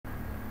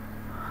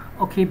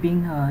Okay,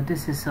 Bing,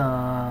 this is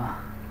a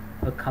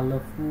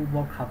colorful,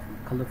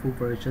 colorful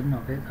version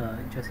of it,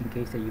 just in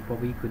case that you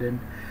probably couldn't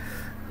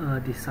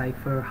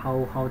decipher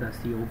how does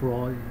the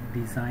overall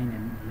design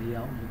and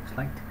layout looks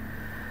like.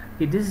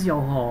 Okay, this is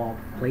your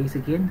place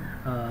again,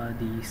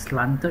 the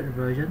slanted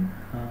version.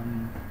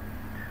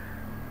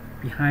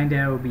 Behind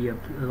there will be a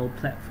little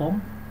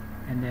platform,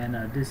 and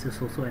then this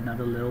is also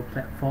another little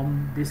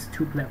platform. These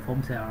two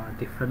platforms are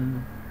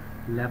different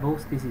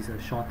levels. This is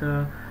a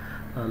shorter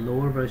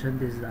lower version,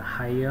 this is a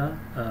higher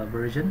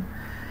version,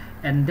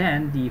 and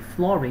then the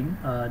flooring,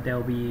 there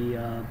will be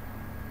a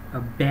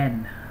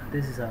band.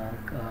 This is a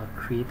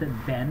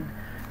created band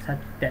such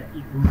that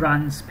it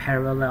runs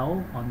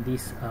parallel on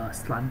this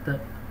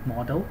slanted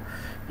model.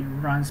 It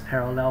runs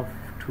parallel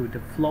to the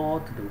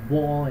floor, to the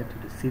wall, and to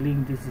the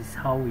ceiling. This is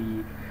how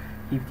we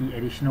give the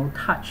additional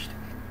touch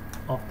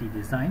of the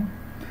design.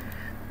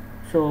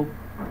 So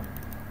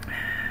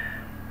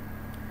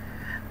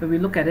when we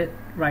look at it,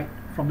 right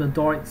from the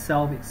door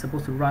itself, it's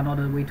supposed to run all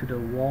the way to the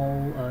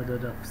wall,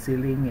 the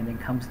ceiling, and then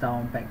comes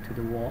down back to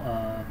the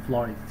wall,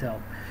 floor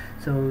itself.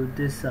 So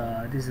this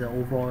is the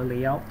overall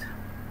layout,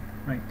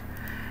 right?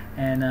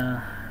 And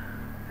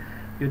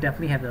you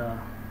definitely have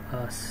a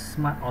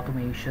smart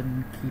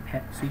automation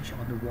keypad switch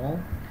on the wall.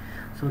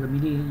 So the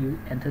minute you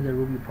enter the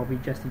room, you probably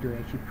just need to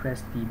actually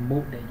press the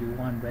mode that you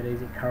want, whether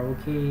it's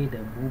karaoke,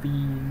 the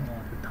movie,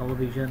 or the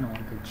television, or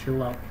the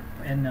chill out,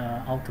 and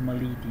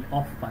ultimately the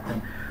off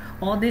button.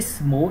 All these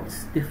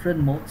modes,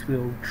 different modes,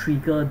 will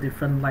trigger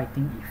different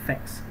lighting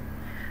effects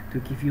to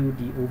give you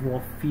the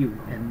overall feel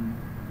and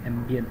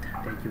ambient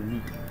that you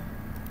need.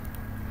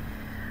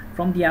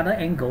 From the other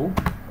angle,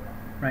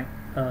 right,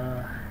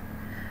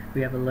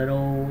 we have a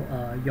little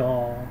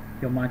your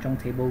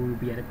mahjong table will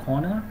be at the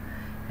corner,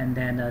 and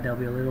then there'll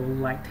be a little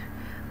light.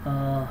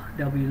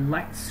 There'll be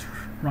lights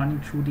running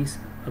through this,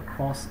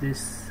 across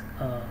this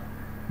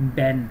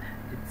band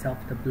itself,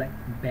 the black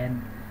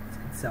band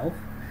itself,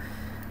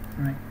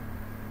 right?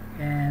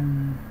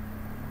 And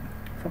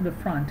from the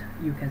front,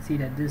 you can see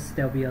that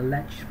there'll be a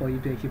latch for you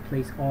to actually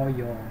place all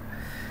your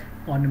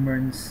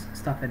ornaments,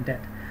 stuff and that.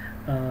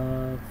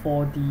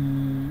 For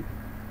the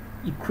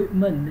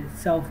equipment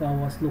itself, I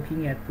was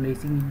looking at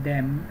placing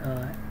them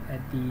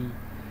at the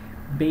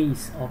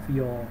base of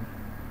your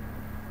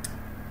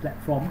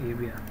platform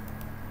area,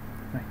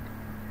 right?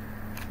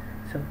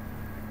 So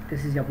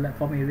this is your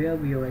platform area.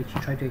 We will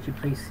actually try to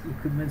place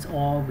equipments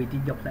all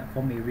within your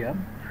platform area,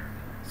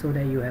 so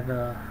that you have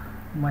a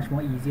much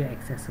more easier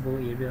accessible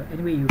area.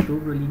 Anyway, you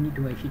don't really need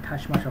to actually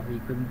touch much of the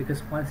equipment,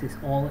 because once it's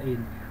all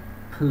in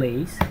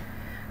place,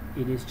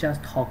 it is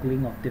just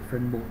toggling of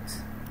different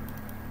modes,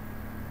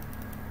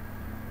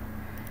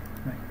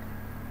 right?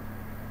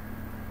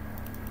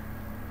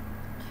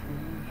 Okay,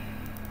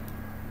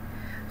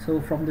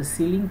 so from the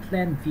ceiling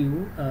plan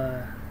view,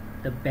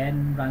 the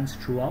band runs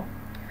throughout.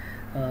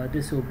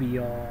 This will be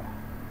your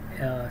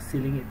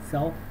ceiling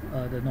itself,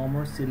 the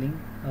normal ceiling,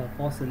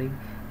 false ceiling,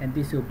 and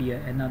this will be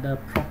another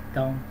prop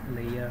down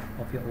layer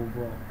of your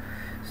overall.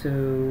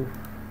 So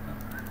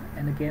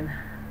and again,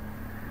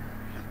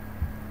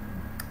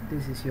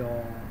 this is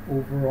your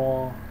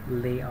overall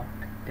layout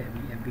that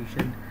we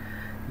envision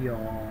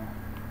your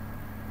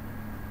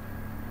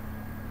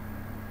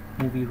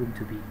movie room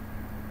to be.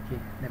 Okay,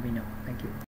 let me know. Thank you.